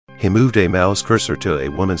He moved a mouse cursor to a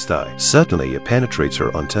woman's thigh. Suddenly, it penetrates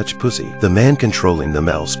her untouched pussy. The man controlling the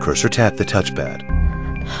mouse cursor tapped the touchpad.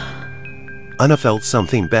 Anna felt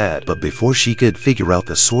something bad, but before she could figure out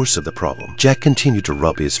the source of the problem, Jack continued to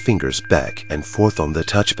rub his fingers back and forth on the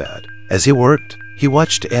touchpad. As he worked, he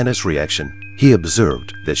watched Anna's reaction. He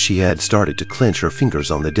observed that she had started to clench her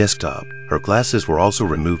fingers on the desktop. Her glasses were also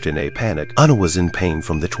removed in a panic. Anna was in pain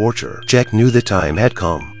from the torture. Jack knew the time had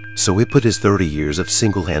come, so he put his 30 years of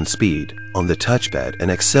single-hand speed on the touchpad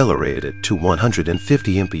and accelerated it to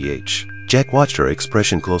 150 mph. Jack watched her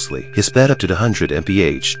expression closely. He sped up to 100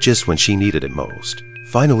 mph just when she needed it most.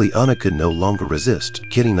 Finally, Anna could no longer resist,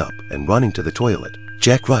 getting up and running to the toilet.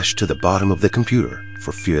 Jack rushed to the bottom of the computer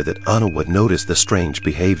for fear that Anna would notice the strange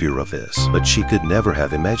behavior of his, but she could never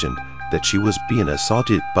have imagined that she was being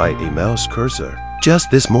assaulted by a mouse cursor.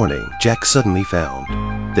 Just this morning, Jack suddenly found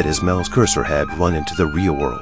that his mouse cursor had run into the real world.